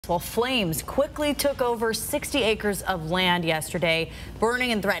Well, flames quickly took over 60 acres of land yesterday,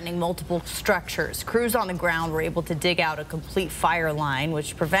 burning and threatening multiple structures. Crews on the ground were able to dig out a complete fire line,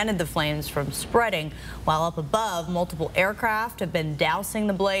 which prevented the flames from spreading. While up above, multiple aircraft have been dousing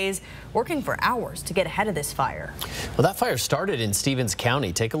the blaze, working for hours to get ahead of this fire. Well, that fire started in Stevens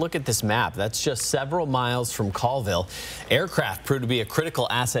County. Take a look at this map. That's just several miles from Colville. Aircraft proved to be a critical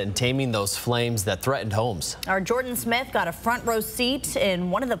asset in taming those flames that threatened homes. Our Jordan Smith got a front row seat in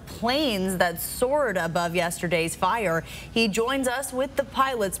one of the planes that soared above yesterday's fire. He joins us with the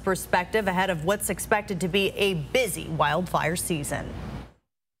pilot's perspective ahead of what's expected to be a busy wildfire season.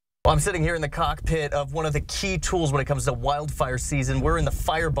 Well, I'm sitting here in the cockpit of one of the key tools when it comes to wildfire season. We're in the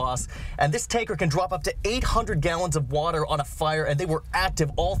Fire Boss, and this tanker can drop up to 800 gallons of water on a fire, and they were active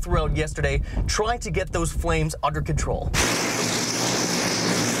all throughout yesterday trying to get those flames under control.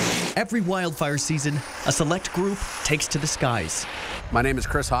 Every wildfire season, a select group takes to the skies. My name is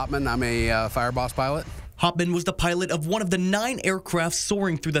Chris Hopman. I'm a Fire Boss pilot. Hopman was the pilot of one of the 9 aircraft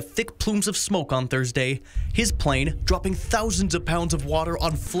soaring through the thick plumes of smoke on Thursday. His plane dropping thousands of pounds of water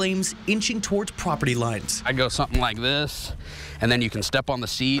on flames inching towards property lines. I go something like this, and then you can step on the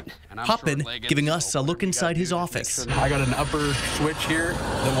seat. Hopman giving us a look inside his office. I got an upper switch here,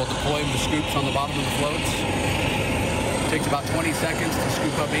 then we'll deploy the scoops on the bottom of the floats. It takes about 20 seconds to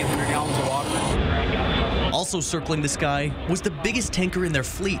scoop up 800 gallons of water. Also circling the sky was the biggest tanker in their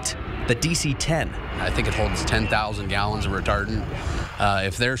fleet, the DC-10. I think it holds 10,000 gallons of retardant.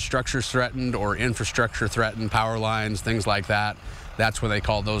 If their structure's threatened or infrastructure threatened, power lines, things like that, that's where they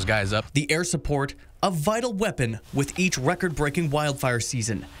call those guys up. The air support, a vital weapon with each record-breaking wildfire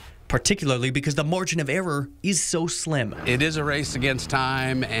season, particularly because the margin of error is so slim. It is a race against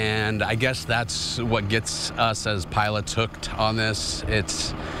time, and I guess that's what gets us as pilots hooked on this.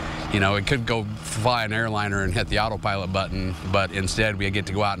 It's, you know, it could go fly an airliner and hit the autopilot button, but instead we get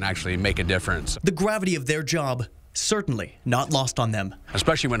to go out and actually make a difference. The gravity of their job certainly not lost on them.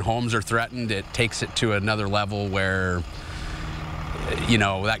 Especially when homes are threatened, it takes it to another level where, you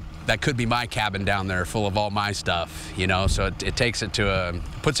know, that could be my cabin down there full of all my stuff, you know, so it takes it to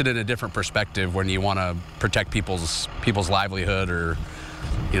puts it in a different perspective when you want to protect people's livelihood or,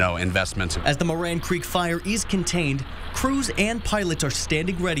 you know, investments. As the Moran Creek fire is contained, crews and pilots are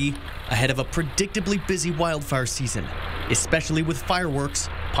standing ready ahead of a predictably busy wildfire season, especially with fireworks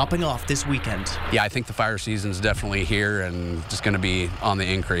popping off this weekend. Yeah, I think the fire season's definitely here and just going to be on the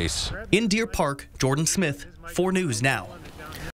increase. In Deer Park, Jordan Smith, 4 News Now.